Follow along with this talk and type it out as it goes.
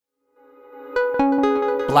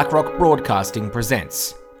BlackRock Broadcasting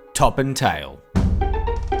presents Top and Tail.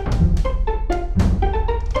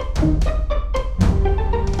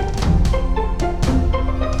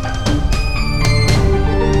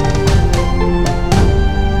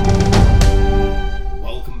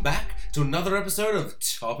 Welcome back to another episode of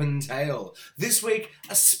Top and Tail. This week,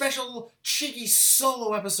 a special, cheeky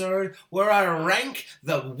solo episode where I rank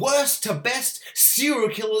the worst to best serial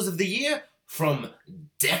killers of the year from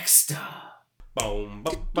Dexter. Boom,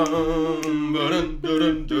 boom, boom, ba-dum,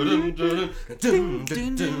 ba-dum, da-dum, da-dum, dum,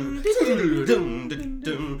 da-dum, dum,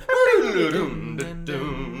 da-dum, da-dum,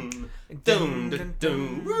 da-dum, dum,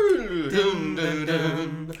 da-dum, dum,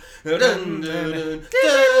 da-dum,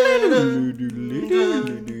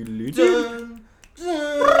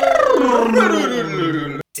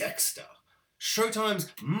 da-dum. Dexter, Showtime's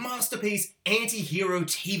masterpiece anti-hero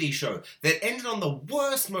TV show that ended on the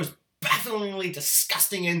worst, most bafflingly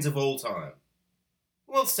disgusting ends of all time.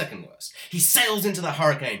 Well, second worst. He sails into the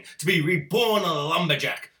hurricane to be reborn a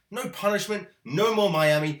lumberjack. No punishment, no more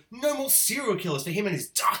Miami, no more serial killers for him and his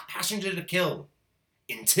dark passenger to kill.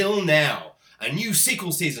 Until now, a new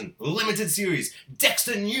sequel season, limited series,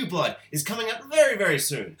 Dexter New Blood, is coming out very, very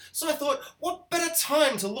soon. So I thought, what better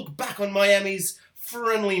time to look back on Miami's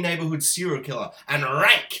friendly neighborhood serial killer and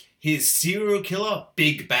rank his serial killer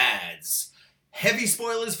big bads. Heavy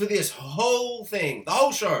spoilers for this whole thing, the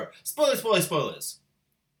whole show. Spoilers, spoilers, spoilers.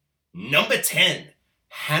 Number 10,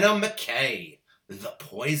 Hannah McKay, the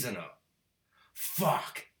Poisoner.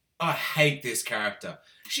 Fuck, I hate this character.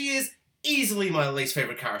 She is easily my least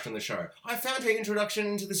favourite character in the show. I found her introduction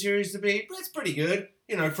into the series to be, it's pretty good,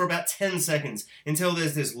 for about 10 seconds, until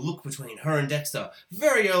there's this look between her and Dexter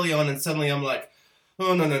very early on, and suddenly I'm like,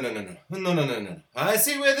 oh, no. I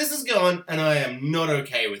see where this is going, and I am not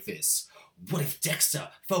okay with this. What if Dexter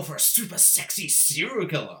fell for a super sexy serial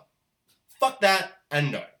killer? Fuck that,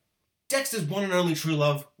 and no. Dexter's one and only true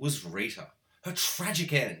love was Rita. Her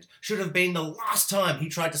tragic end should have been the last time he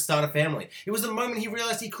tried to start a family. It was the moment he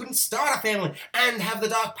realized he couldn't start a family and have the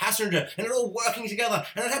dark passenger and it all working together,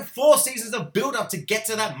 and it had 4 seasons of build-up to get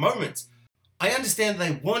to that moment. I understand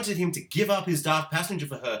they wanted him to give up his dark passenger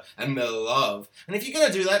for her and their love. And if you're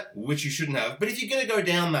going to do that, which you shouldn't have, but if you're going to go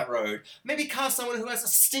down that road, maybe cast someone who has a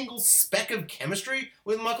single speck of chemistry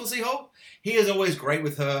with Michael C. Hall. He is always great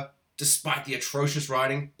with her, despite the atrocious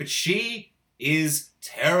writing, but she is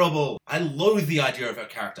terrible. I loathe the idea of her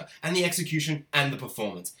character, and the execution, and the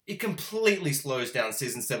performance. It completely slows down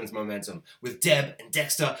Season 7's momentum, with Deb and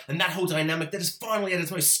Dexter, and that whole dynamic that is finally at its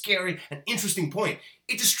most scary and interesting point.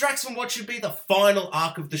 It distracts from what should be the final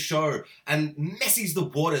arc of the show, and messies the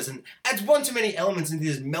waters, and adds one too many elements into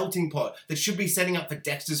this melting pot that should be setting up for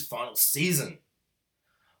Dexter's final season.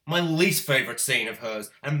 My least favourite scene of hers,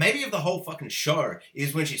 and maybe of the whole fucking show,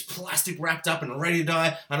 is when she's plastic wrapped up and ready to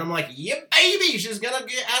die, and I'm like, yeah baby, she's gonna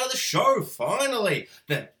get out of the show, finally.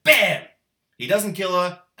 Then BAM! He doesn't kill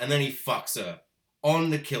her, and then he fucks her. On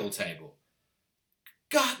the kill table.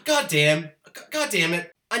 God damn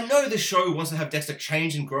it. I know the show wants to have Dexter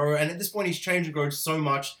change and grow, and at this point he's changed and grown so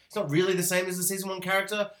much, it's not really the same as the Season 1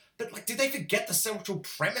 character, but, did they forget the central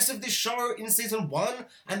premise of this show in Season 1?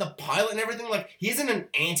 And the pilot and everything? He isn't an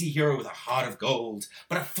anti-hero with a heart of gold,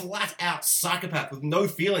 but a flat-out psychopath with no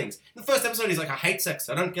feelings. In the first episode, he's like, I hate sex,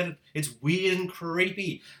 I don't get it, it's weird and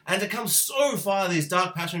creepy. And to come so far, this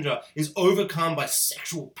dark passenger is overcome by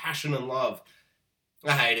sexual passion and love.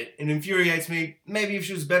 I hate it. It infuriates me. Maybe if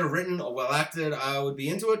she was better written or well acted, I would be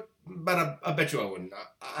into it, but I bet you I wouldn't.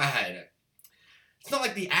 I hate it. It's not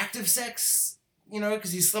like the active sex,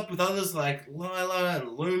 because he slept with others like Lila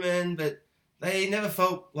and Lumen, but they never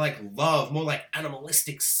felt like love, more like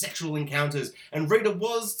animalistic sexual encounters. And Rita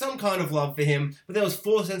was some kind of love for him, but there was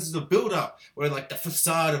 4 senses of build-up, where the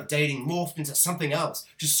facade of dating morphed into something else,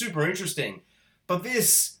 which is super interesting. But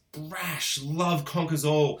this brash, love conquers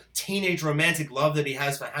all, teenage romantic love that he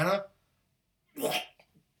has for Hannah, I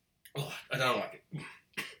don't like it.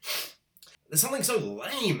 There's something so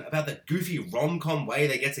lame about the goofy rom-com way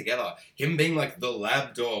they get together. Him being like the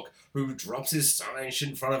lab dork who drops his sign shit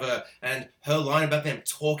in front of her, and her line about them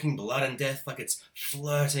talking blood and death like it's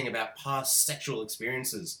flirting about past sexual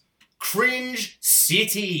experiences. Cringe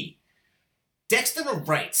City! Dexter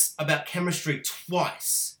narrates about chemistry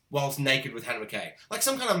twice whilst naked with Hannah McKay. Like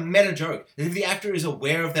some kind of meta joke, as if the actor is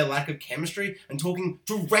aware of their lack of chemistry and talking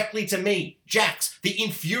directly to me, Jax, the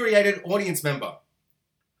infuriated audience member.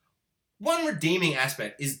 One redeeming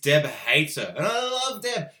aspect is Deb hates her, and I love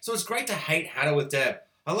Deb, so it's great to hate Hannah with Deb.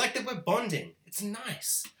 I like that we're bonding. It's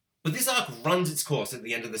nice. But this arc runs its course at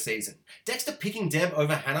the end of the season. Dexter picking Deb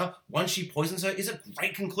over Hannah once she poisons her is a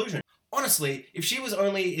great conclusion. Honestly, if she was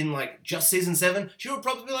only in like just season 7, she would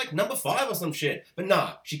probably be like number 5 or some shit. But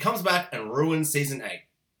nah, she comes back and ruins season 8.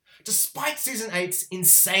 Despite season 8's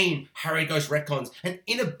insane Harry Ghost retcons and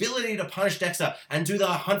inability to punish Dexter and do the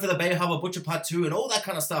Hunt for the Bay Harbor Butcher Part 2 and all that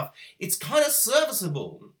kind of stuff, it's kind of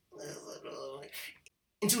serviceable.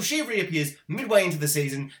 Until she reappears midway into the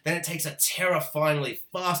season, then it takes a terrifyingly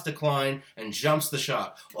fast decline and jumps the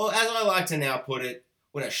shark. Or as I like to now put it,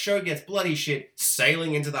 when a show gets bloody shit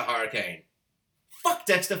sailing into the hurricane. Fuck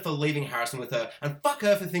Dexter for leaving Harrison with her, and fuck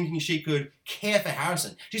her for thinking she could care for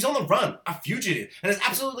Harrison. She's on the run, a fugitive, and is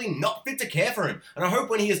absolutely not fit to care for him. And I hope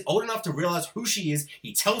when he is old enough to realize who she is,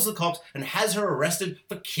 he tells the cops and has her arrested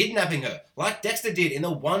for kidnapping her, like Dexter did in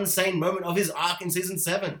the one sane moment of his arc in season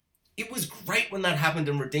 7. It was great when that happened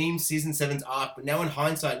and redeemed season 7's arc, but now in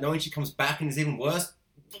hindsight, knowing she comes back and is even worse...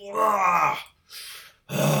 Oh,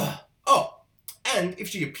 and if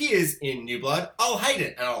she appears in New Blood, I'll hate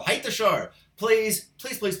it, and I'll hate the show. Please,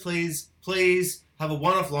 please, please, please, please have a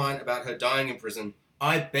one-off line about her dying in prison.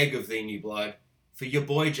 I beg of thee, New Blood, for your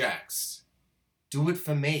boy Jax. Do it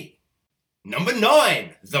for me. Number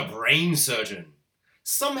 9, the Brain Surgeon.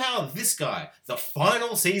 Somehow this guy, the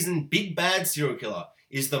final season big bad serial killer,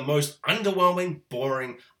 is the most underwhelming,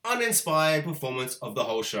 boring, uninspired performance of the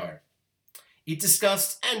whole show. It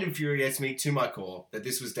disgusts and infuriates me to my core that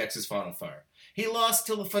this was Dexter's final foe. He lasts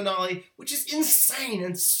till the finale, which is insane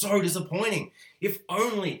and so disappointing. If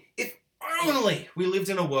only we lived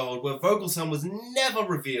in a world where Vogelson was never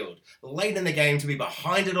revealed, late in the game to be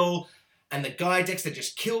behind it all, and the guy Dexter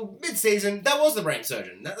just killed mid-season, that was the Brain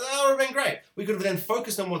Surgeon. That would have been great. We could have then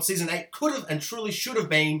focused on what season 8 could have and truly should have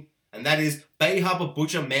been, and that is Bay Harbor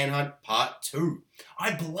Butcher Manhunt Part 2.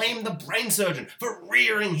 I blame the Brain Surgeon for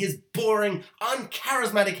rearing his boring,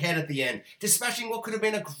 uncharismatic head at the end, dispatching what could have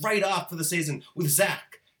been a great arc for the season with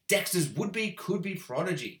Zach, Dexter's would-be, could-be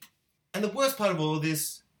prodigy. And the worst part of all of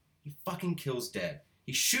this, he fucking kills Deb.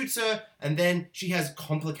 He shoots her, and then she has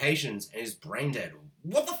complications and is brain dead.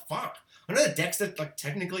 What the fuck? I know that Dexter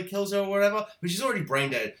technically kills her or whatever, but she's already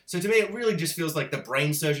brain dead. So to me, it really just feels like the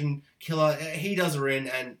Brain Surgeon killer, he does her in,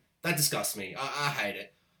 and that disgusts me. I hate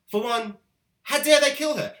it. For one, how dare they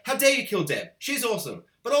kill her? How dare you kill Deb? She's awesome.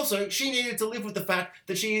 But also, she needed to live with the fact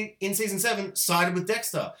that she, in season 7, sided with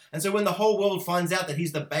Dexter. And so when the whole world finds out that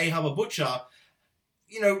he's the Bay Harbor Butcher,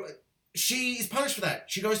 she is punished for that.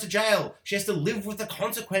 She goes to jail. She has to live with the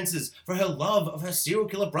consequences for her love of her serial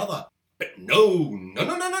killer brother. But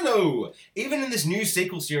no. Even in this new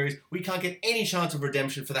sequel series, we can't get any chance of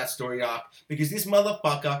redemption for that story arc because this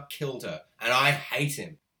motherfucker killed her, and I hate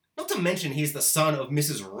him. Not to mention he's the son of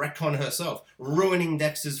Mrs. Retcon herself, ruining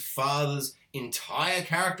Dexter's father's entire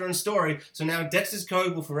character and story, so now Dexter's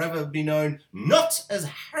code will forever be known not as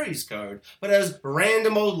Harry's code, but as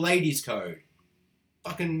random old lady's code.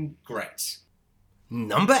 Fucking great.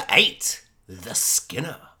 Number 8, the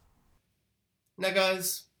Skinner. Now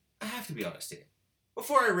guys, I have to be honest here.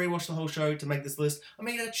 Before I rewatched the whole show to make this list, I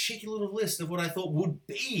made a cheeky little list of what I thought would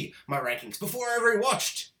be my rankings before I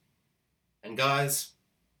rewatched. And guys,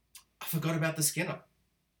 I forgot about the Skinner.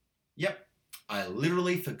 Yep, I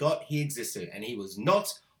literally forgot he existed, and he was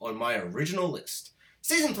not on my original list.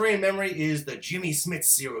 Season 3 in memory is the Jimmy Smith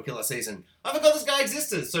serial killer season. I forgot this guy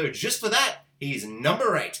existed, so just for that, he's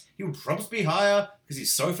number 8. He would probably be higher because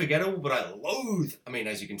he's so forgettable, but I loathe,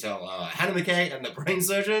 as you can tell, Hannah McKay and the Brain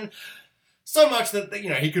Surgeon so much that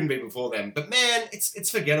he couldn't be before them. But man, it's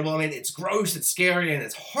forgettable. It's gross, it's scary, and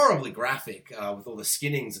it's horribly graphic with all the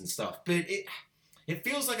skinnings and stuff. But it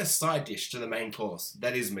feels like a side dish to the main course,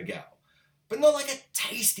 that is Miguel. But not like a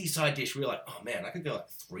tasty side dish where you're like, oh man, I could go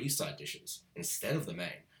 3 side dishes instead of the main.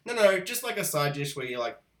 No, just like a side dish where you're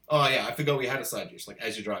like, oh yeah, I forgot we had a side dish,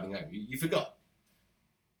 as you're driving home. You forgot.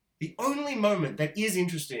 The only moment that is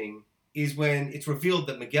interesting is when it's revealed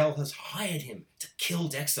that Miguel has hired him to kill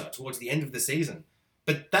Dexter towards the end of the season.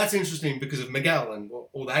 But that's interesting because of Miguel and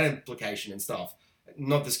all that implication and stuff.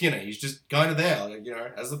 Not the Skinner, he's just kind of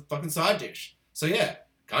there, as a fucking side dish. So yeah,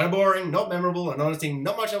 kind of boring, not memorable, and honestly,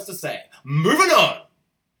 not much else to say. Moving on!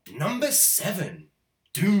 Number 7,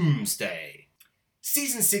 Doomsday.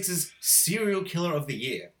 Season 6's serial killer of the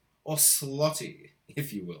year. Or Slotty,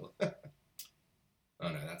 if you will. Oh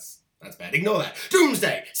no, that's bad. Ignore that.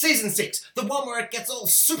 Doomsday, Season 6. The one where it gets all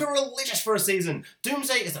super religious for a season.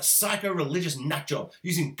 Doomsday is a psycho-religious nutjob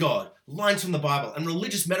using God, lines from the Bible, and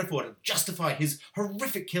religious metaphor to justify his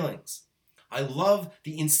horrific killings. I love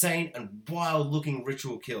the insane and wild-looking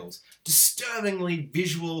ritual kills. Disturbingly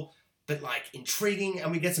visual, but like intriguing,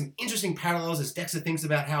 and we get some interesting parallels as Dexter thinks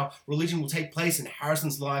about how religion will take place in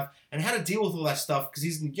Harrison's life and how to deal with all that stuff because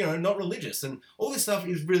he's, not religious, and all this stuff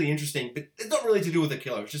is really interesting, but it's not really to do with the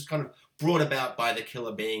killer. It's just kind of brought about by the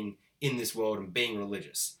killer being in this world and being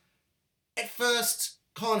religious. At first,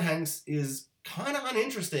 Colin Hanks is kind of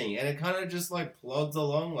uninteresting, and it kind of just like plods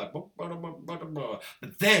along like,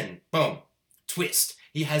 but then, boom, twist.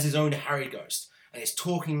 He has his own Harry ghost, and he's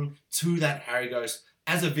talking to that Harry ghost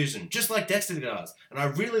as a vision, just like Dexter does. And I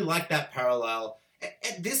really like that parallel.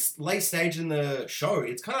 At this late stage in the show,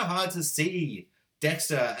 it's kind of hard to see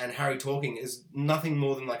Dexter and Harry talking as nothing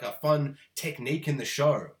more than like a fun technique in the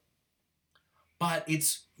show. But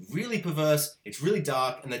it's really perverse, it's really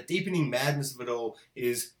dark, and the deepening madness of it all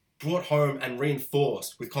is brought home and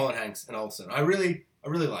reinforced with Colin Hanks and Olsen. I really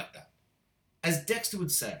like that. As Dexter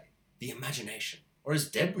would say, the imagination, or as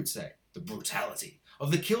Deb would say, the brutality of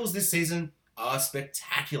the kills this season are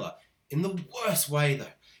spectacular. In the worst way, though.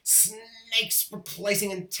 Snakes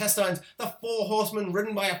replacing intestines, the 4 horsemen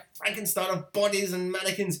ridden by a Frankenstein of bodies and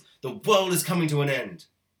mannequins. The world is coming to an end.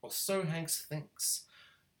 Or so Hanks thinks.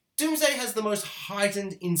 Doomsday has the most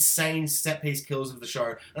heightened, insane set-piece kills of the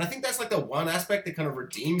show, and I think that's like the one aspect that kind of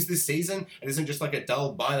redeems this season and isn't just like a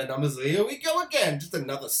dull by-the-numbers, here we go again, just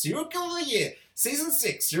another serial killer of the year. Season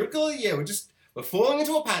 6, serial killer of the year, we're falling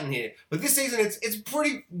into a pattern here. But this season, it's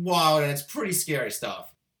pretty wild and it's pretty scary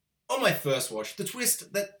stuff. On my first watch, the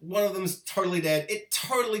twist that one of them's totally dead, it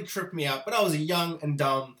totally tripped me out, but I was young and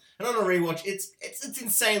dumb. And on a rewatch, it's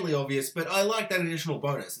insanely obvious, but I like that additional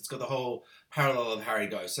bonus. It's got the whole parallel of Harry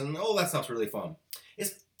Ghost, and all that stuff's really fun.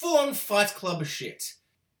 It's full-on Fight Club shit.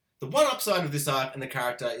 The one upside of this arc and the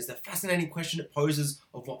character is the fascinating question it poses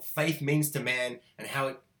of what faith means to man and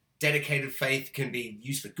how dedicated faith can be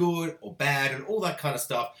used for good or bad and all that kind of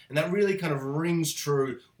stuff. And that really kind of rings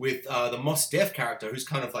true with the Mos Def character, who's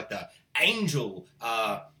kind of like the angel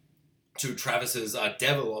to Travis's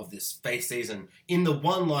devil of this faith season, in the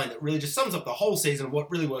one line that really just sums up the whole season,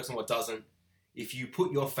 what really works and what doesn't. If you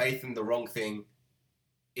put your faith in the wrong thing,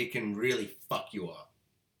 it can really fuck you up.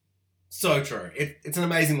 So true. It's an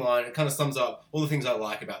amazing line. It kind of sums up all the things I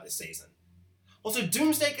like about this season. Also,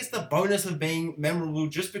 Doomsday gets the bonus of being memorable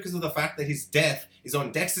just because of the fact that his death is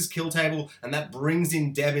on Dexter's kill table, and that brings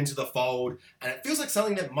in Deb into the fold, and it feels like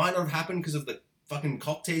something that might not have happened because of the fucking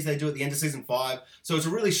cock tease they do at the end of season 5. So it's a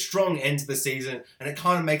really strong end to the season, and it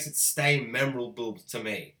kind of makes it stay memorable to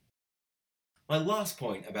me. My last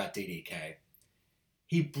point about DDK.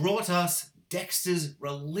 He brought us Dexter's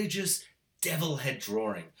religious devil head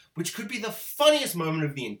drawing, which could be the funniest moment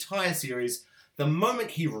of the entire series. The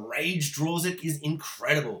moment he rage draws it is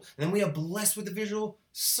incredible, and then we are blessed with the visual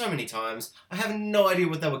so many times. I have no idea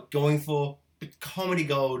what they were going for, but comedy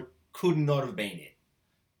gold could not have been it.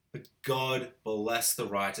 But God bless the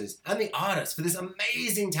writers and the artists for this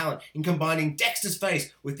amazing talent in combining Dexter's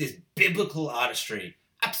face with this biblical artistry.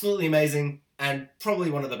 Absolutely amazing, and probably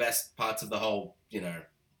one of the best parts of the whole,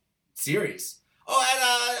 series.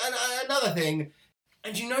 Oh, and another thing,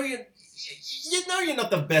 and you're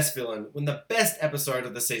not the best villain when the best episode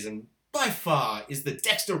of the season, by far, is the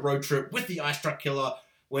Dexter road trip with the Ice Truck Killer,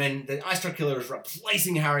 when the Ice Truck Killer is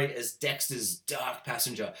replacing Harry as Dexter's dark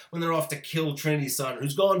passenger, when they're off to kill Trinity's son,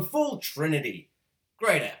 who's gone full Trinity.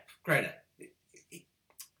 Great app.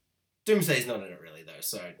 Doomsday's not in it really, though,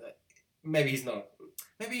 so maybe he's not.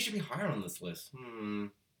 Maybe he should be higher on this list.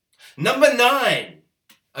 Number 9!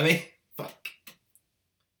 Fuck.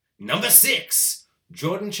 Number 6!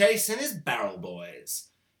 Jordan Chase and his Barrel Boys.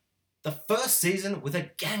 The first season with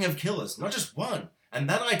a gang of killers, not just one. And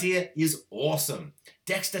that idea is awesome.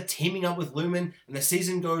 Dexter teaming up with Lumen, and the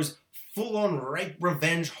season goes full-on rape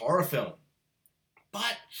revenge horror film.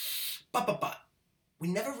 But, we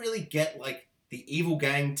never really get, the evil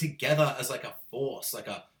gang together as, a force, like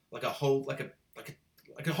a whole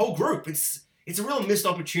group. It's a real missed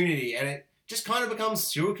opportunity, and it just kind of becomes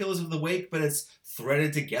serial killers of the week, but it's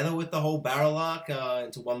threaded together with the whole barrel arc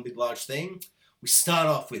into one big large thing. We start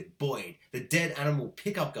off with Boyd, the dead animal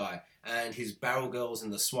pickup guy, and his barrel girls in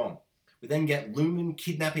the swamp. We then get Lumen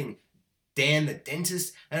kidnapping Dan the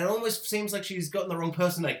dentist, and it almost seems like she's gotten the wrong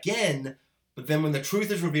person again, but then when the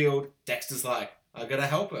truth is revealed, Dexter's like, I gotta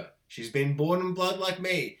help her. She's been born in blood like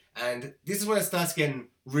me. And this is when it starts getting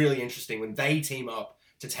really interesting, when they team up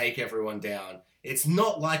to take everyone down. It's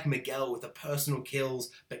not like Miguel with the personal kills,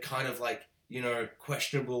 but kind of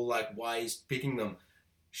questionable, why he's picking them.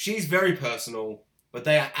 She's very personal, but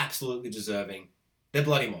they are absolutely deserving. They're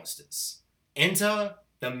bloody monsters. Enter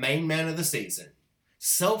the main man of the season,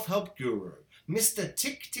 self-help guru, Mr.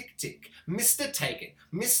 Tick Tick Tick, Mr. Take It,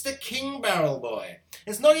 Mr. King Barrel Boy.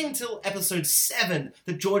 It's not even until episode 7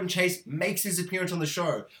 that Jordan Chase makes his appearance on the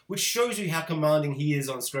show, which shows you how commanding he is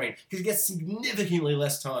on screen, because he gets significantly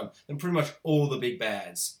less time than pretty much all the big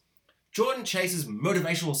bads. Jordan Chase's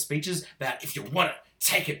motivational speeches about if you want it,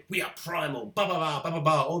 take it, we are primal, ba ba ba ba ba ba,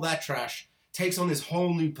 all that trash, takes on this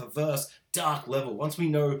whole new perverse, dark level once we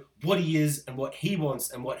know what he is and what he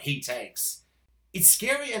wants and what he takes. It's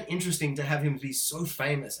scary and interesting to have him be so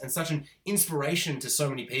famous and such an inspiration to so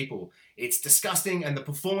many people. It's disgusting, and the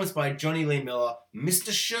performance by Johnny Lee Miller,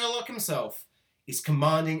 Mr. Sherlock himself, is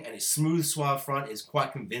commanding, and his smooth, suave front is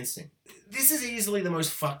quite convincing. This is easily the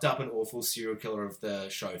most fucked up and awful serial killer of the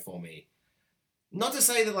show for me. Not to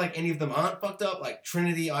say that like any of them aren't fucked up, like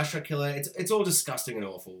Trinity, Ice Truck Killer, it's all disgusting and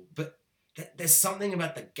awful, but there's something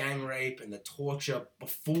about the gang rape and the torture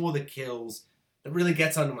before the kills that really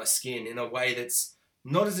gets under my skin in a way that's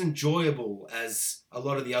not as enjoyable as a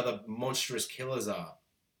lot of the other monstrous killers are.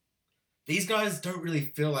 These guys don't really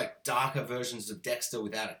feel like darker versions of Dexter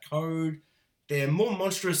without a code. They're more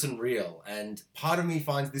monstrous and real, and part of me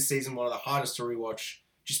finds this season one of the hardest to rewatch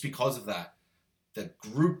just because of that. The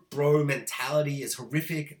group bro mentality is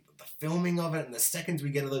horrific, the filming of it and the seconds we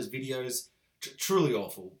get of those videos, truly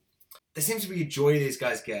awful. There seems to be a joy these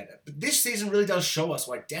guys get, but this season really does show us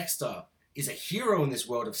why Dexter is a hero in this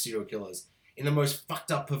world of serial killers in the most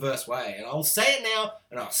fucked up, perverse way. And I'll say it now,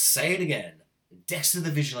 and I'll say it again. Dexter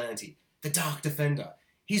the Vigilante, the Dark Defender.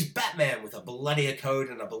 He's Batman with a bloodier code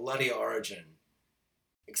and a bloodier origin.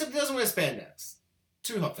 Except he doesn't wear spandex.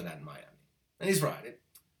 Too hot for that in Miami. And he's right.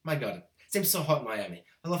 My God, it seems so hot in Miami.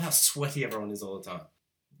 I love how sweaty everyone is all the time.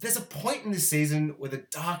 There's a point in this season where the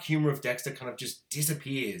dark humor of Dexter kind of just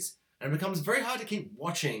disappears, and it becomes very hard to keep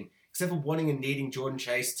watching, except for wanting and needing Jordan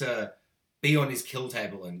Chase to be on his kill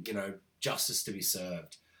table and, justice to be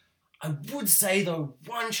served. I would say, though,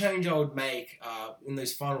 one change I would make in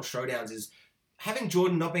those final showdowns is having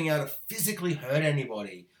Jordan not being able to physically hurt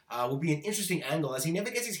anybody would be an interesting angle, as he never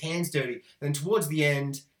gets his hands dirty. Then towards the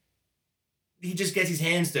end, he just gets his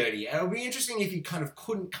hands dirty. And it would be interesting if he kind of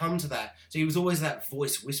couldn't come to that. So he was always that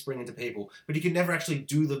voice whispering into people, but he could never actually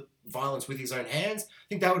do the violence with his own hands. I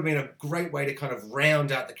think that would have been a great way to kind of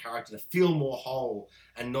round out the character, to feel more whole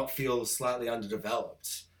and not feel slightly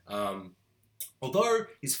underdeveloped. Although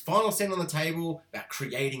his final scene on the table about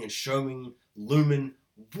creating and showing Lumen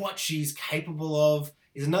what she's capable of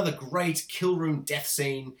is another great kill room death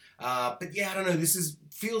scene. But yeah, I don't know,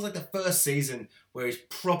 feels like the first season where he's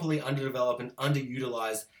properly underdeveloped and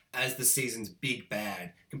underutilized as the season's big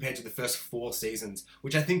bad compared to the first 4 seasons,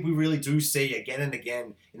 which I think we really do see again and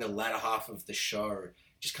again in the latter half of the show.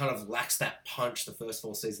 Just kind of lacks that punch the first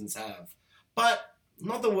 4 seasons have. But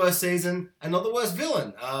not the worst season and not the worst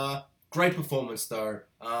villain. Great performance though.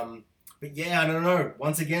 But yeah, I don't know.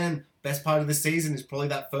 Once again, best part of the season is probably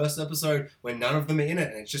that first episode where none of them are in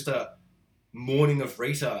it, and it's just a Morning of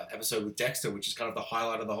Rita episode with Dexter, which is kind of the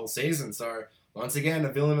highlight of the whole season. So once again,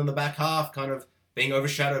 a villain in the back half kind of being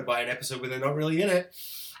overshadowed by an episode where they're not really in it.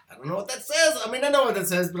 I don't know what that says. I mean, I know what that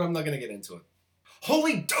says, but I'm not going to get into it.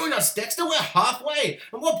 Holy donuts, Dexter, we're halfway!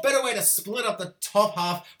 And what better way to split up the top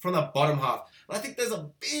half from the bottom half? And I think there's a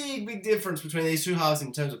big difference between these two halves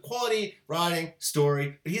in terms of quality, writing,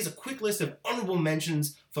 story. But here's a quick list of honorable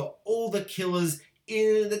mentions for all the killers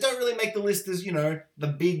that don't really make the list as, the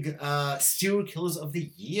big serial killers of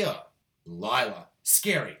the year. Lila,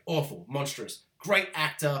 scary, awful, monstrous, great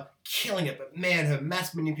actor, killing it, but man, her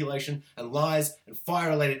mass manipulation and lies and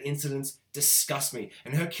fire-related incidents disgust me.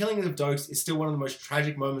 And her killing of Dokes is still one of the most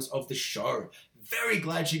tragic moments of the show. Very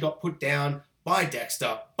glad she got put down by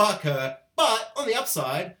Dexter, fuck her, but on the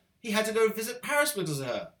upside, he had to go visit Paris because of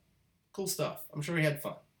her. Cool stuff. I'm sure he had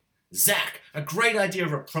fun. Zach, a great idea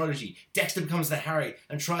of a prodigy. Dexter becomes the Harry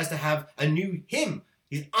and tries to have a new him.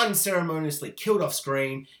 He's unceremoniously killed off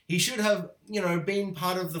screen. He should have, been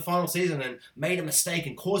part of the final season and made a mistake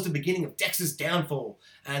and caused the beginning of Dexter's downfall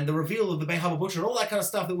and the reveal of the Bay Harbor Butcher and all that kind of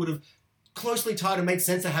stuff that would have closely tied and made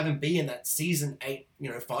sense to have him be in that season 8,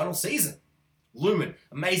 final season. Lumen,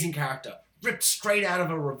 amazing character, ripped straight out of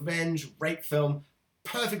a revenge rape film.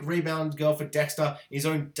 Perfect rebound girl for Dexter in his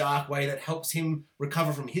own dark way that helps him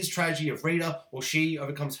recover from his tragedy of Rita, while she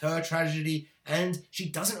overcomes her tragedy, and she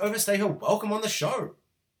doesn't overstay her welcome on the show.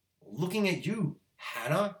 Looking at you,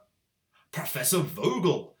 Hannah. Professor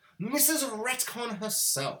Vogel, Mrs. Retcon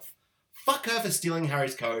herself. Fuck her for stealing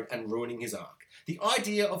Harry's code and ruining his arc. The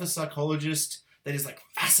idea of a psychologist that is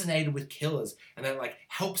fascinated with killers and that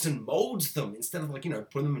helps and molds them instead of putting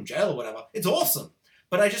them in jail or whatever. It's awesome.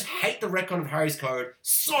 But I just hate the retcon of Harry's code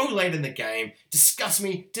so late in the game. Disgusts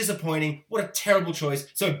me, disappointing, what a terrible choice.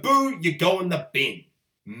 So boo, you go in the bin.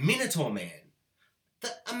 Minotaur Man.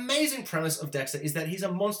 The amazing premise of Dexter is that he's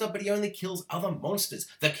a monster, but he only kills other monsters.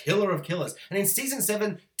 The killer of killers. And in season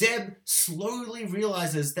 7, Deb slowly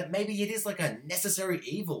realizes that maybe it is like a necessary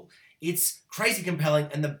evil. It's crazy compelling,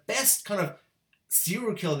 and the best kind of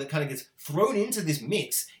serial killer that kind of gets thrown into this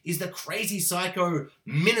mix is the crazy psycho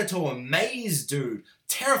Minotaur maze dude.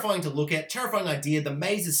 Terrifying to look at, terrifying idea. The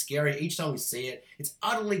maze is scary each time we see it. It's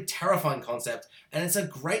utterly terrifying concept, and it's a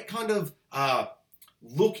great kind of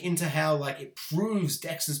look into how like it proves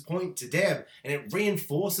Dexter's point to Deb, and it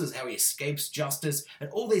reinforces how he escapes justice and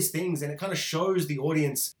all these things, and it kind of shows the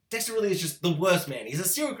audience Dexter really is just the worst man. He's a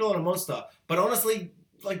serial killer and a monster, but honestly,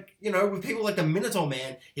 like, you know, with people like the Minotaur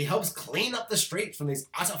Man, he helps clean up the streets from this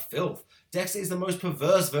utter filth. Dexter is the most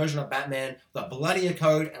perverse version of Batman, with a bloodier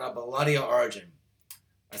code and a bloodier origin.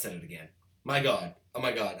 I said it again. My God. Oh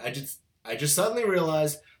my God. I just suddenly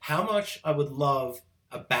realized how much I would love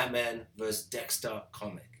a Batman vs. Dexter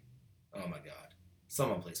comic. Oh my God.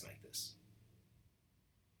 Someone please make this.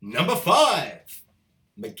 Number 5.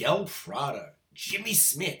 Miguel Prado, Jimmy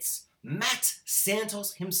Smits, Matt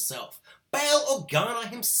Santos himself, Bail Organa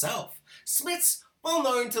himself. Smits, well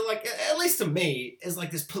known to, like, at least to me, is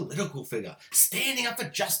like this political figure, standing up for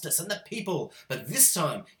justice and the people. But this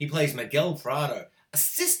time, he plays Miguel Prado,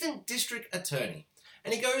 assistant district attorney.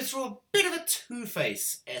 And he goes through a bit of a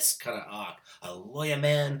Two-Face-esque kind of arc. A lawyer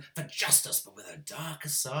man for justice, but with a darker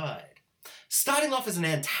side. Starting off as an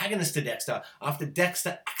antagonist to Dexter, after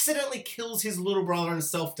Dexter accidentally kills his little brother in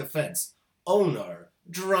self-defense. Oh no.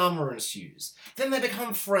 Drama ensues. Then they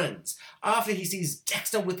become friends. After he sees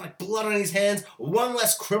Dexter with like blood on his hands, one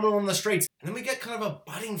less criminal on the streets. And then we get kind of a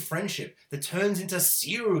budding friendship that turns into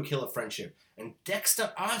serial killer friendship. And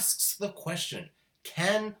Dexter asks the question,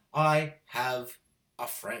 can I have a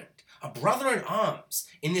friend? A brother in arms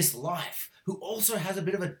in this life who also has a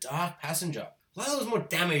bit of a dark passenger. Lila was more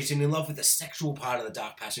damaged and in love with the sexual part of the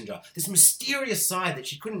Dark Passenger, this mysterious side that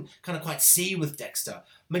she couldn't kind of quite see with Dexter.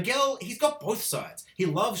 Miguel, he's got both sides. He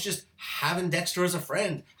loves just having Dexter as a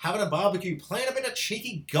friend, having a barbecue, playing a bit of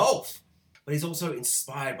cheeky golf. But he's also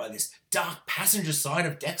inspired by this Dark Passenger side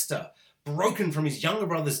of Dexter, broken from his younger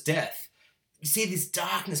brother's death. You see this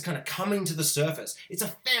darkness kind of coming to the surface. It's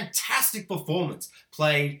a fantastic performance,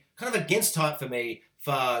 played kind of against type for me,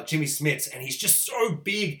 for Jimmy Smits, and he's just so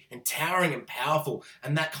big and towering and powerful,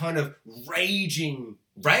 and that kind of raging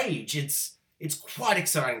rage, it's quite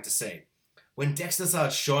exciting to see. When Dexter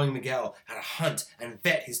starts showing Miguel how to hunt and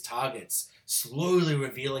vet his targets, slowly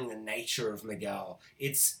revealing the nature of Miguel,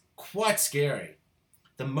 it's quite scary.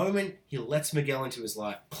 The moment he lets Miguel into his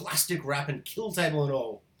life, plastic wrap and kill table and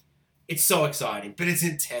all, it's so exciting, but it's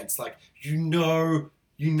intense. Like, you know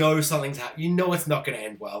something's happening. You know it's not going to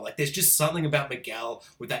end well. Like, there's just something about Miguel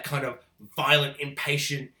with that kind of violent,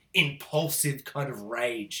 impatient, impulsive kind of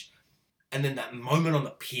rage. And then that moment on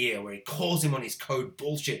the pier where he calls him on his code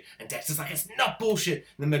bullshit, and Dexter's like, it's not bullshit.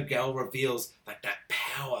 And then Miguel reveals like that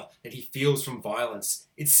power that he feels from violence.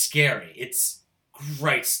 It's scary. It's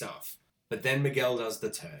great stuff. But then Miguel does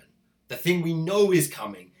the turn. The thing we know is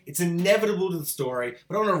coming. It's inevitable to the story,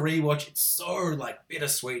 but on a rewatch, it's so like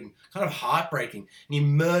bittersweet and kind of heartbreaking. And he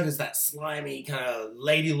murders that slimy kind of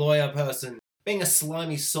lady lawyer person. Being a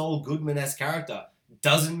slimy Saul Goodman-esque character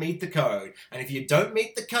doesn't meet the code. And if you don't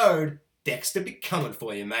meet the code, Dexter be coming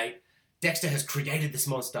for you, mate. Dexter has created this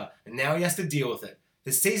monster, and now he has to deal with it.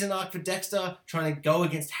 The season arc for Dexter trying to go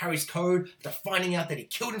against Harry's code, after finding out that he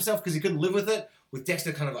killed himself because he couldn't live with it, with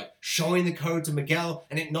Dexter kind of like showing the code to Miguel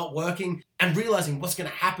and it not working, and realizing what's going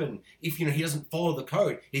to happen if, he doesn't follow the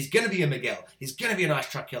code. He's going to be a Miguel. He's going to be an ice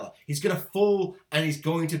truck killer. He's going to fall and he's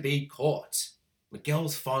going to be caught.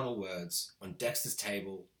 Miguel's final words on Dexter's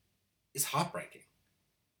table is heartbreaking.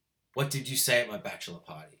 What did you say at my bachelor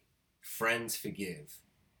party? Friends forgive.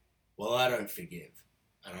 Well, I don't forgive,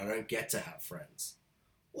 and I don't get to have friends.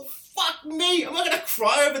 Well, fuck me! Am I gonna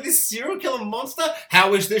cry over this serial killer monster?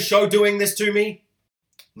 How is this show doing this to me?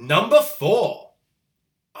 Number 4.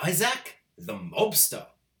 Isaac the Mobster.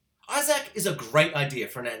 Isaac is a great idea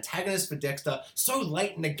for an antagonist for Dexter so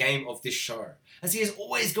late in the game of this show, as he is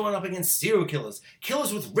always going up against serial killers,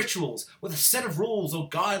 killers with rituals, with a set of rules or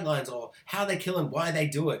guidelines or how they kill and why they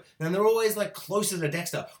do it. And they're always like closer to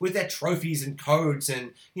Dexter with their trophies and codes,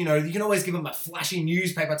 and you can always give them a flashy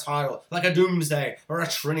newspaper title like a Doomsday or a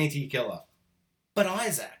Trinity Killer. But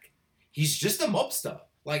Isaac, he's just a mobster.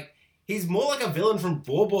 Like, he's more like a villain from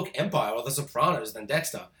Boardwalk Empire or The Sopranos than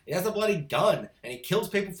Dexter. He has a bloody gun, and he kills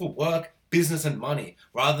people for work, business, and money,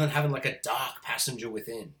 rather than having like a dark passenger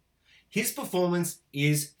within. His performance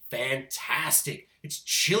is fantastic. It's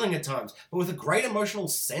chilling at times, but with a great emotional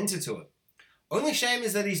center to it. Only shame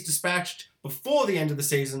is that he's dispatched before the end of the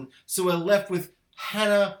season, so we're left with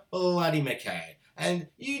Hannah Bloody McKay. And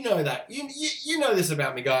you know that. You know this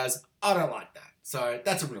about me, guys. I don't like that. So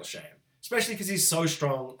that's a real shame. Especially because he's so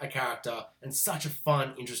strong a character and such a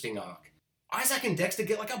fun, interesting arc. Isaac and Dexter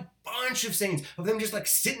get like a bunch of scenes of them just like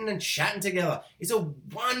sitting and chatting together. It's a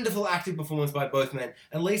wonderful acting performance by both men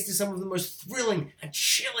and leads to some of the most thrilling and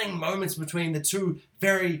chilling moments between the two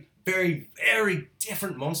very, very, very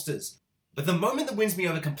different monsters. But the moment that wins me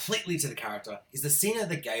over completely to the character is the scene at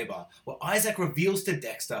the gay bar where Isaac reveals to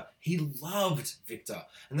Dexter he loved Victor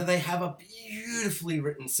and that they have a beautifully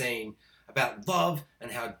written scene about love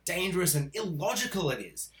and how dangerous and illogical it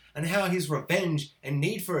is and how his revenge and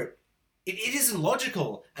need for it isn't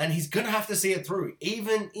logical and he's going to have to see it through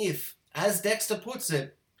even if, as Dexter puts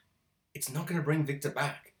it, it's not going to bring Victor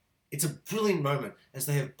back. It's a brilliant moment as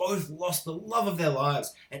they have both lost the love of their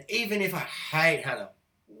lives and even if I hate Hannah,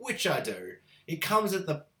 which I do, it comes at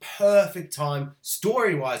the perfect time,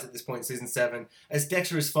 story-wise at this point in Season 7, as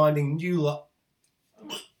Dexter is finding new love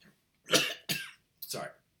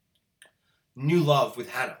with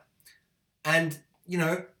Hannah. And,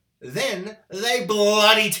 then they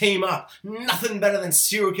bloody team up. Nothing better than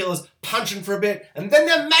serial killers punching for a bit, and then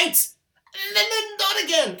they're mates, and then they're not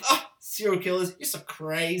again. Oh, serial killers, you're so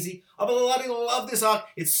crazy. I bloody love this arc.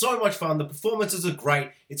 It's so much fun. The performances are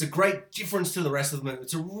great. It's a great difference to the rest of them.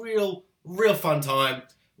 It's a real fun time.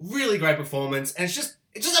 Really great performance. And it's just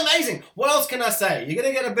amazing. What else can I say? You're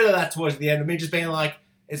going to get a bit of that towards the end of me just being like,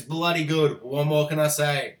 it's bloody good. What more can I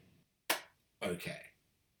say? Okay.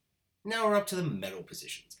 Now we're up to the medal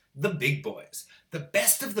positions. The big boys. The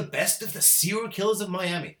best of the serial killers of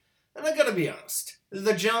Miami. And I gotta be honest.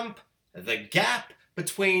 The jump, the gap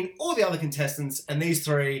between all the other contestants and these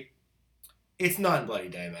three, it's night and bloody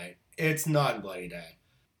day, mate. It's night and bloody day.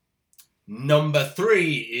 Number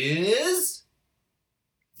 3 is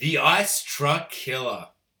the Ice Truck Killer.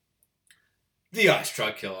 The Ice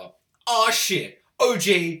Truck Killer. Oh shit.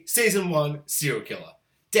 OG Season 1 serial killer.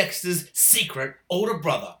 Dexter's secret older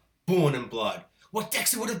brother, born in blood. What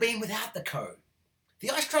Dexter would have been without the code.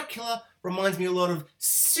 The Ice Truck Killer reminds me a lot of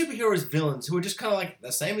superheroes villains who are just kind of like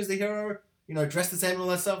the same as the hero, dressed the same and all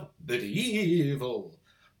that stuff, but evil.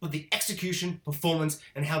 But the execution, performance,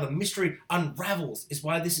 and how the mystery unravels is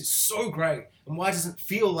why this is so great and why it doesn't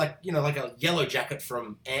feel like, like a yellow jacket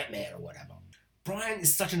from Ant-Man or whatever. Brian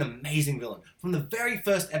is such an amazing villain. From the very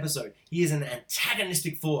first episode, he is an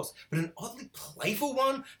antagonistic force, but an oddly playful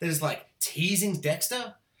one that is like teasing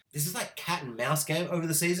Dexter. This is like cat and mouse game over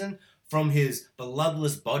the season. From his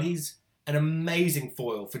bloodless bodies, an amazing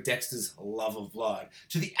foil for Dexter's love of blood,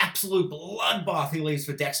 to the absolute bloodbath he leaves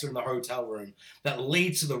for Dexter in the hotel room that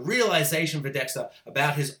leads to the realization for Dexter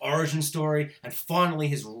about his origin story and finally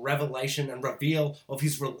his revelation and reveal of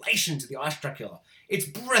his relation to the Ice Truck Killer. It's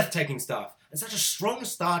breathtaking stuff and such a strong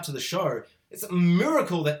start to the show. It's a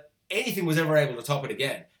miracle that anything was ever able to top it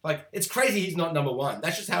again. Like, it's crazy he's not number 1.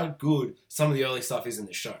 That's just how good some of the early stuff is in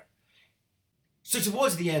the show. So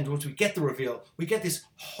towards the end, once we get the reveal, we get this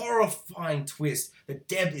horrifying twist that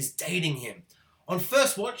Deb is dating him. On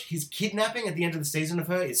first watch, his kidnapping at the end of the season of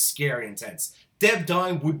her is scary and intense. Deb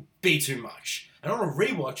dying would be too much. And on a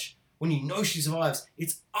rewatch, when you know she survives,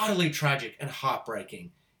 it's utterly tragic and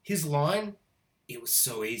heartbreaking. His line, "It was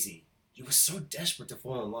so easy. You were so desperate to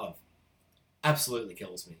fall in love," absolutely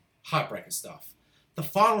kills me. Heartbreaker stuff. The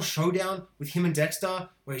final showdown with him and Dexter,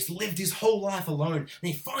 where he's lived his whole life alone, and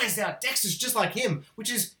he finds out Dexter's just like him, which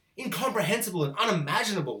is incomprehensible and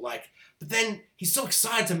unimaginable. But then he's so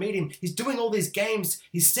excited to meet him. He's doing all these games.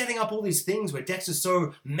 He's setting up all these things where Dexter's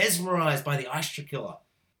so mesmerized by the Ice Truck Killer.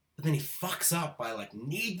 But then he fucks up by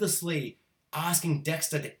needlessly asking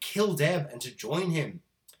Dexter to kill Deb and to join him.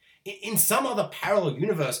 In some other parallel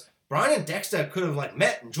universe, Brian and Dexter could have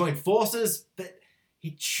met and joined forces, but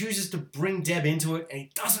he chooses to bring Deb into it, and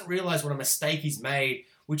he doesn't realize what a mistake he's made,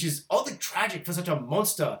 which is oddly tragic for such a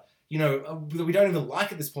monster, that we don't even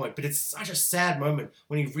like at this point. But it's such a sad moment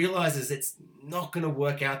when he realizes it's not going to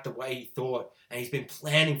work out the way he thought, and he's been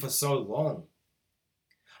planning for so long.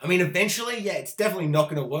 I mean, eventually, yeah, it's definitely not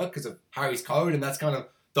going to work because of Harry's code, and that's kind of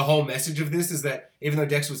the whole message of this, is that even though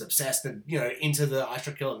Dexter was obsessed and, into the Ice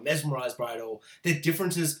Truck Killer and mesmerized by it all, their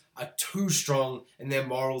differences are too strong and their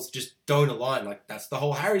morals just don't align. That's the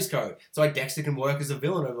whole Harry's code. So Dexter can work as a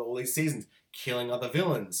villain over all these seasons, killing other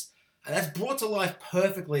villains. And that's brought to life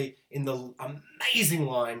perfectly in the amazing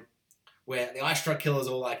line where the Ice Truck Killer's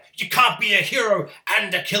all like, "You can't be a hero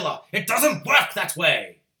and a killer. It doesn't work that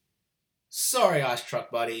way." Sorry, Ice Truck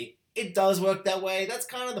buddy. it does work that way. That's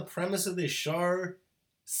kind of the premise of this show.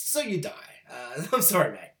 So you die. I'm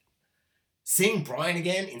sorry, mate. Seeing Brian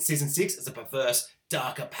again in season 6 as a perverse,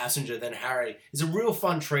 darker passenger than Harry is a real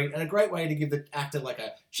fun treat and a great way to give the actor like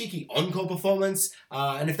a cheeky encore performance.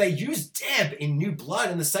 And if they use Deb in New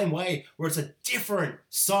Blood in the same way, where it's a different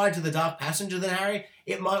side to the dark passenger than Harry,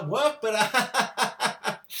 it might work, but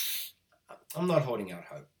I'm not holding out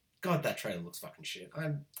hope. God, that trailer looks fucking shit.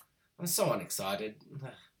 I'm so unexcited.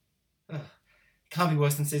 Can't be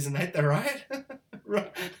worse than season 8 though, right?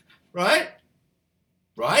 Right?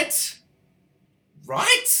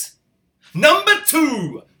 Number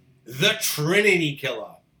 2, the Trinity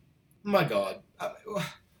Killer. My God,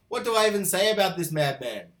 what do I even say about this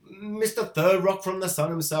madman? Mr. Third Rock from the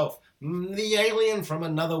Sun himself, the alien from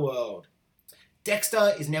another world.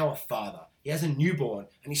 Dexter is now a father. He has a newborn,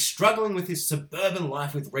 and he's struggling with his suburban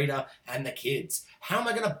life with Rita and the kids. How am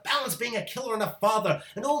I going to balance being a killer and a father,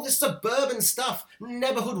 and all this suburban stuff,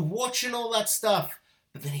 neighborhood watch and all that stuff?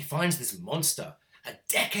 But then he finds this monster, a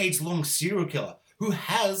decades-long serial killer, who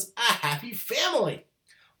has a happy family.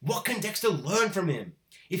 What can Dexter learn from him?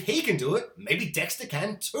 If he can do it, maybe Dexter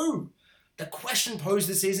can too. The question posed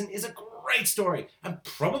this season is a great story, and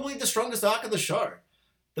probably the strongest arc of the show.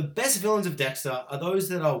 The best villains of Dexter are those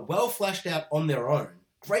that are well fleshed out on their own.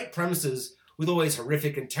 Great premises with always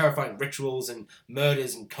horrific and terrifying rituals and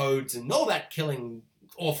murders and codes and all that killing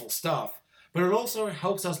awful stuff. But it also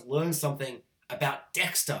helps us learn something about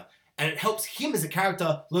Dexter, and it helps him as a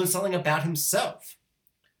character learn something about himself.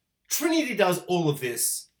 Trinity does all of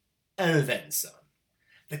this, and then some.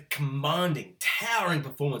 The commanding, towering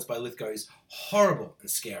performance by Lithgow is horrible and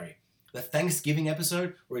scary. The Thanksgiving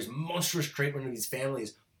episode, where his monstrous treatment of his family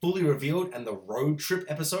is fully revealed, and the road trip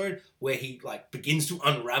episode, where he begins to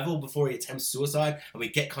unravel before he attempts suicide, and we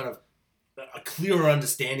get kind of a clearer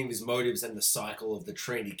understanding of his motives and the cycle of the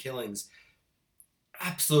Trinity killings.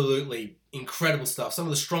 Absolutely incredible stuff. Some of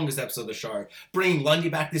the strongest episodes of the show. Bringing Lundy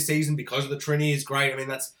back this season because of the Trinity is great. I mean,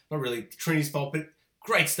 that's not really Trinity's fault, but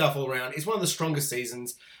great stuff all around. It's one of the strongest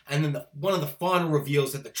seasons. And then one of the final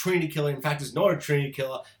reveals that the Trinity killer, in fact, is not a Trinity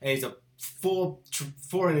killer, and he's a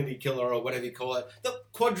four-entity killer, or whatever you call it. The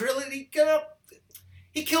quadrility killer.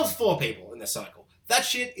 He kills 4 people in the cycle. That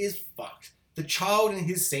shit is fucked. The child and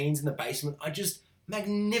his scenes in the basement are just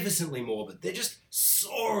magnificently morbid. They're just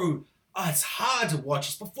so... it's hard to watch.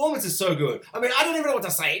 His performance is so good. I mean, I don't even know what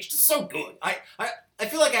to say. It's just so good. I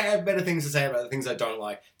feel like I have better things to say about the things I don't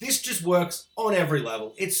like. This just works on every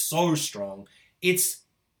level. It's so strong. It's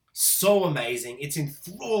so amazing. It's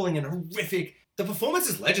enthralling and horrific. The performance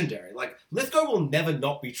is legendary. Lithgow will never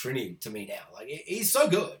not be Trinity to me now. He's so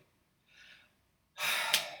good.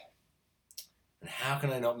 And how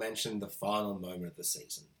can I not mention the final moment of the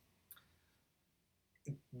season?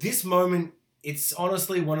 This moment, it's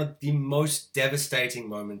honestly one of the most devastating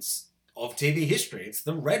moments of TV history. It's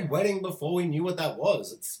the Red Wedding before we knew what that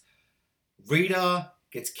was. It's Rita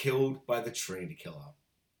gets killed by the Trinity Killer.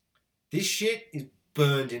 This shit is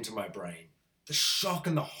burned into my brain. The shock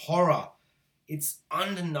and the horror, it's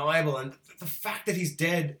undeniable. And the fact that he's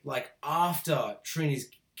dead, after Trinity's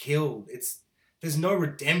killed, there's no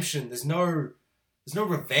redemption. There's no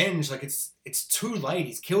revenge. It's too late.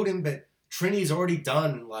 He's killed him, but Trinity's already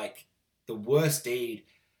done, the worst deed.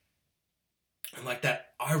 And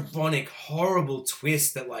that ironic, horrible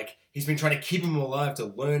twist that he's been trying to keep him alive to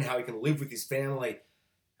learn how he can live with his family,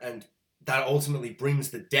 and that ultimately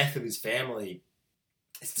brings the death of his family.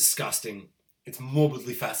 It's disgusting. It's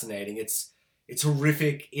morbidly fascinating. It's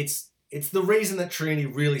horrific. It's the reason that Trinity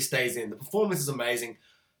really stays in. The performance is amazing,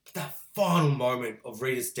 but that final moment of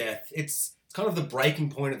Rita's death, it's kind of the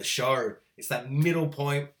breaking point of the show. It's that middle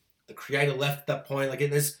point. The creator left at that point.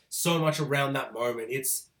 There's so much around that moment. It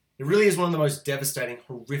really is one of the most devastating,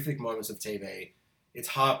 horrific moments of TV. It's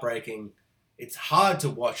heartbreaking. It's hard to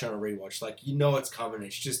watch on a rewatch. You know it's coming.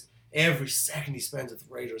 It's just every second he spends with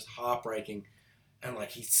Rita is heartbreaking. And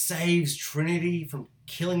he saves Trinity from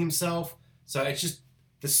killing himself. So it's just,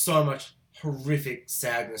 there's so much horrific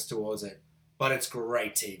sadness towards it. But it's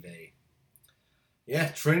great TV. Yeah,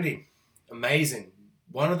 Trinity. Amazing.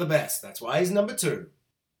 One of the best. That's why he's number 2.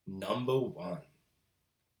 Number 1.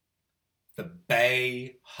 The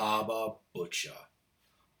Bay Harbor Butcher.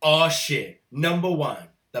 Oh shit. Number 1.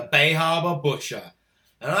 The Bay Harbor Butcher.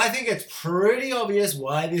 And I think it's pretty obvious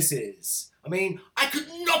why this is. I mean, I could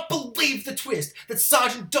not believe the twist that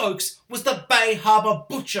Sergeant Dokes was the Bay Harbor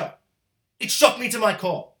Butcher. It shocked me to my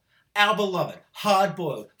core. Our beloved,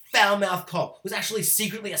 hard-boiled, foul-mouthed cop was actually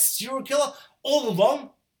secretly a serial killer all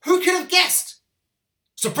along? Who could have guessed?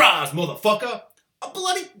 Surprise, motherfucker! I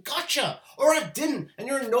bloody gotcha! Or I didn't, and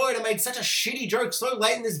you're annoyed I made such a shitty joke so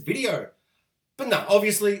late in this video. But no,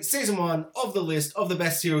 obviously, season 1 of the list of the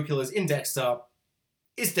best serial killers in Dexter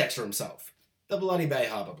is Dexter himself, the bloody Bay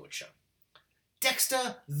Harbor Butcher.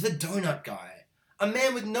 Dexter, the donut guy. A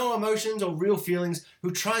man with no emotions or real feelings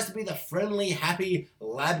who tries to be the friendly, happy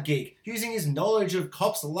lab geek, using his knowledge of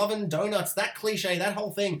cops loving donuts, that cliche, that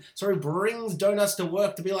whole thing. So he brings donuts to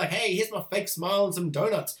work to be like, hey, here's my fake smile and some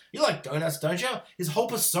donuts. You like donuts, don't you? His whole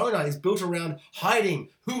persona is built around hiding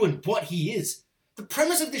who and what he is. The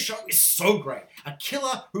premise of this show is so great. A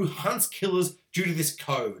killer who hunts killers due to this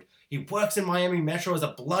code. He works in Miami Metro as a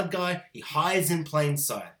blood guy. He hides in plain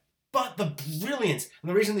sight. But the brilliance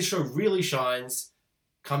and the reason this show really shines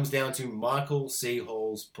comes down to Michael C.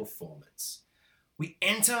 Hall's performance. We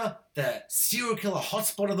enter the serial killer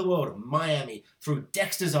hotspot of the world of Miami through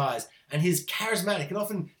Dexter's eyes and his charismatic and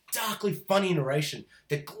often darkly funny narration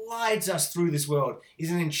that glides us through this world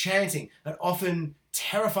is an enchanting and often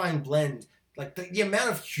terrifying blend. Like the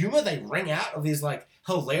amount of humor they wring out of these like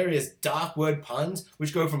hilarious dark word puns,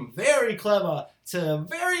 which go from very clever to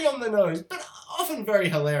very on the nose, but often very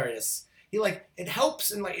hilarious. It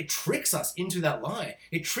helps and it tricks us into that lie.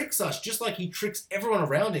 It tricks us just like he tricks everyone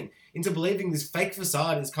around him into believing this fake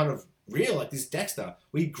facade is kind of real, like this Dexter.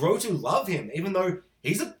 We grow to love him, even though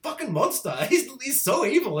he's a fucking monster. He's so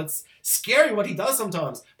evil. It's scary what he does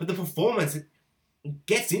sometimes. But the performance, it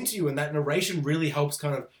gets into you, and that narration really helps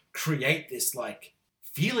kind of create this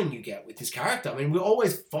feeling you get with this character. I mean, we're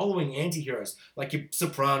always following anti-heroes, like your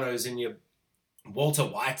Sopranos and your Walter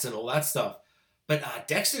Whites and all that stuff. But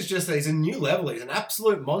Dexter's he's a new level. He's an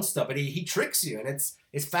absolute monster, but he tricks you, and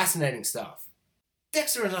it's fascinating stuff.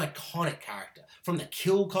 Dexter is an iconic character. From the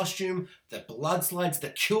kill costume, the blood slides, the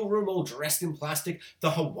kill room all dressed in plastic,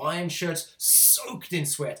 the Hawaiian shirts soaked in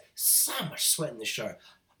sweat. So much sweat in this show.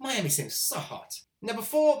 Miami seems so hot. Now,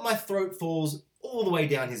 before my throat falls all the way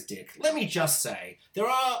down his dick, let me just say, there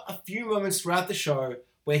are a few moments throughout the show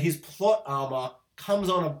where his plot armor comes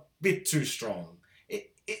on a bit too strong.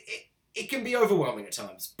 It can be overwhelming at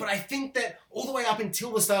times, but I think that all the way up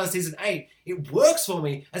until the start of season 8, it works for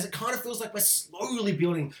me as it kind of feels like we're slowly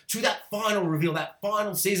building to that final reveal, that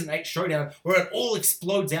final season 8 showdown where it all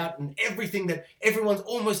explodes out and everything that everyone's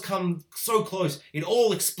almost come so close, it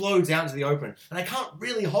all explodes out into the open. And I can't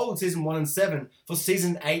really hold season 1 and 7 for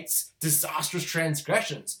season 8's disastrous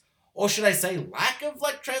transgressions. Or should I say lack of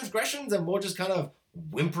transgressions and more just kind of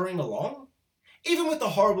whimpering along? Even with the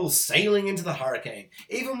horrible sailing into the hurricane,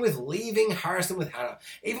 even with leaving Harrison with Hannah,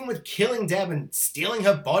 even with killing Deb and stealing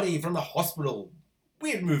her body from the hospital,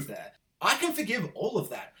 weird move there. I can forgive all of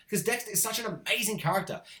that, because Dexter is such an amazing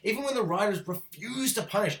character. Even when the writers refused to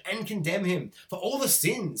punish and condemn him for all the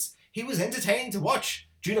sins, he was entertaining to watch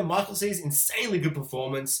due to Michael C's insanely good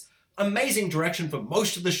performance, amazing direction for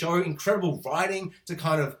most of the show, incredible writing to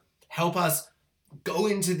kind of help us go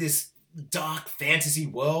into this dark fantasy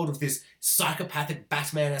world of this psychopathic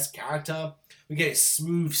Batman-esque character. We get a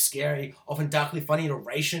smooth, scary, often darkly funny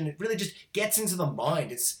narration. It really just gets into the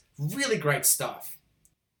mind. It's really great stuff.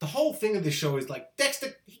 The whole thing of this show is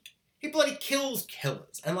Dexter, he bloody kills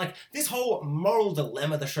killers. And this whole moral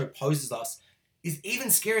dilemma the show poses us is even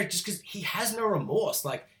scarier just because he has no remorse.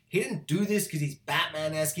 He didn't do this because he's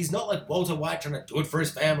Batman-esque. He's not like Walter White trying to do it for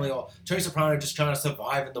his family, or Tony Soprano just trying to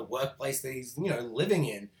survive in the workplace that he's, living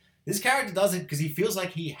in. This character does it because he feels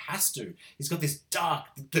like he has to. He's got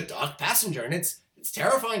the dark passenger, and it's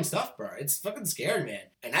terrifying stuff, bro. It's fucking scary, man.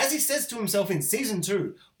 And as he says to himself in season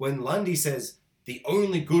 2, when Lundy says, the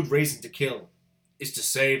only good reason to kill is to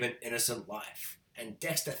save an innocent life. And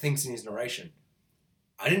Dexter thinks in his narration,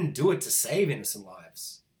 I didn't do it to save innocent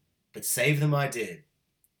lives, but save them I did.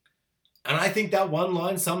 And I think that one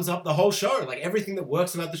line sums up the whole show. Everything that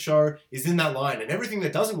works about the show is in that line, and everything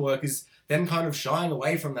that doesn't work is them kind of shying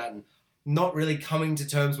away from that and not really coming to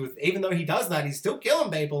terms with, even though he does that, he's still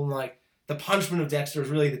killing people, and the punishment of Dexter is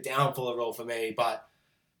really the downfall of it all for me. But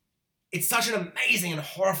it's such an amazing and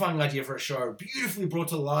horrifying idea for a show, beautifully brought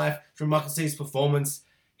to life through Michael C's performance.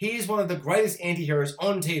 He is one of the greatest anti-heroes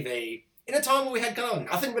on TV in a time where we had kind of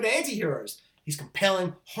nothing but anti-heroes. He's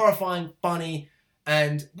compelling, horrifying, funny,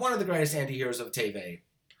 and one of the greatest anti-heroes of TV.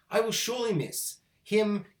 I will surely miss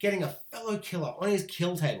him getting a fellow killer on his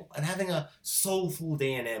kill table and having a soulful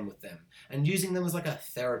D&M with them and using them as a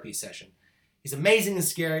therapy session. He's amazing and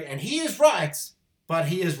scary, and he is right, but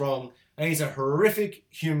he is wrong, and he's a horrific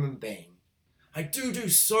human being. I do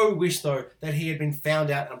so wish, though, that he had been found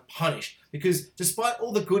out and punished, because despite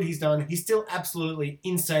all the good he's done, he's still absolutely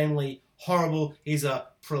insanely horrible. He's a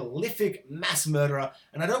prolific mass murderer,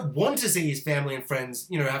 and I don't want to see his family and friends,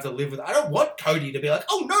 have to live with it. I don't want Cody to be like,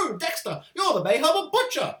 oh no, Dexter, you're the Bay Harbor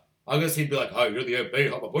Butcher. I guess he'd be like, oh, you're the Bay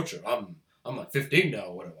Harbor Butcher. I'm like 15 now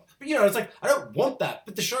or whatever. But, it's like, I don't want that.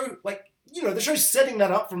 But the show, the show's setting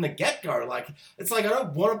that up from the get-go. It's like, I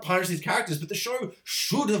don't want to punish these characters, but the show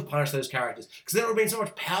should have punished those characters, because then it would have been so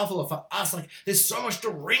much powerfuler for us. There's so much to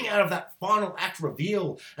wring out of that final act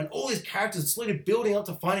reveal, and all these characters slowly building up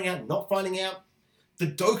to finding out, not finding out. The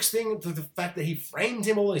Dokes thing, the fact that he framed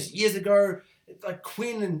him all those years ago, like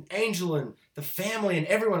Quinn and Angel and the family and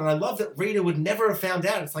everyone, and I love that Rita would never have found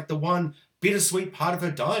out. It's like the one bittersweet part of her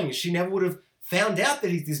dying is she never would have found out that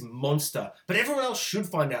he's this monster, but everyone else should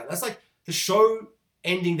find out. That's like the show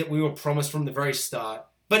ending that we were promised from the very start.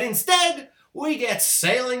 But instead, we get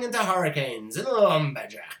sailing into hurricanes and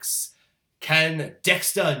lumberjacks. Can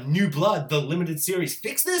Dexter New Blood, the limited series,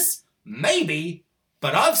 fix this? Maybe,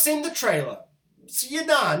 but I've seen the trailer. So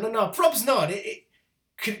no, prob's not. It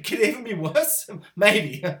could it even be worse?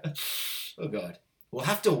 Maybe. Oh God. We'll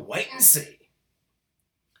have to wait and see.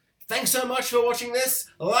 Thanks so much for watching this.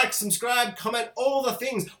 Like, subscribe, comment, all the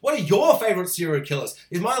things. What are your favorite serial killers?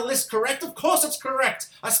 Is my list correct? Of course it's correct.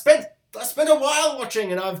 I spent a while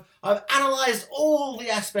watching, and I've analyzed all the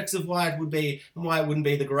aspects of why it would be and why it wouldn't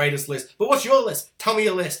be the greatest list. But what's your list? Tell me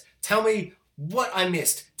your list. Tell me what I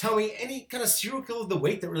missed. Tell me any kind of serial killer of the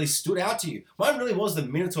week that really stood out to you. Mine really was the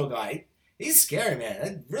Minotaur guy. He's scary,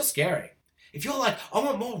 man. Real scary. If you're like, I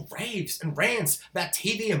want more raves and rants about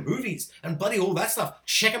TV and movies and bloody all that stuff,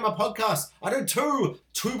 check out my podcast. I do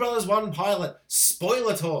Two Brothers, One Pilot,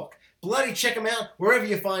 Spoiler Talk. Bloody check them out wherever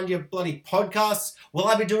you find your bloody podcasts. Will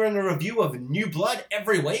I be doing a review of New Blood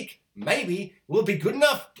every week? Maybe. Will it be good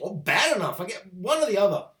enough or bad enough? I get one or the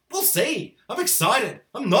other. We'll see. I'm excited.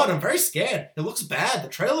 I'm not. I'm very scared. It looks bad. The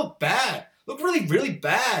trailer looked bad. Looked really, really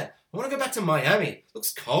bad. I want to go back to Miami. It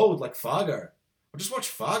looks cold like Fargo. I'll just watch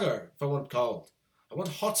Fargo if I want cold. I want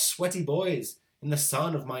hot, sweaty boys in the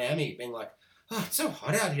sun of Miami being like, oh, it's so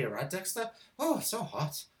hot out here, right, Dexter? Oh, it's so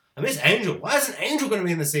hot. I miss Angel. Why isn't Angel going to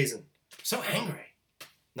be in the season? I'm so angry.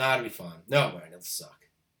 Nah, it'll be fine. No, it won't. It'll suck.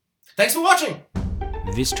 Thanks for watching.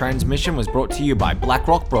 This transmission was brought to you by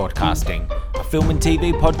BlackRock Broadcasting, a film and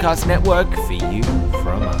TV podcast network for you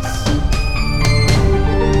from us.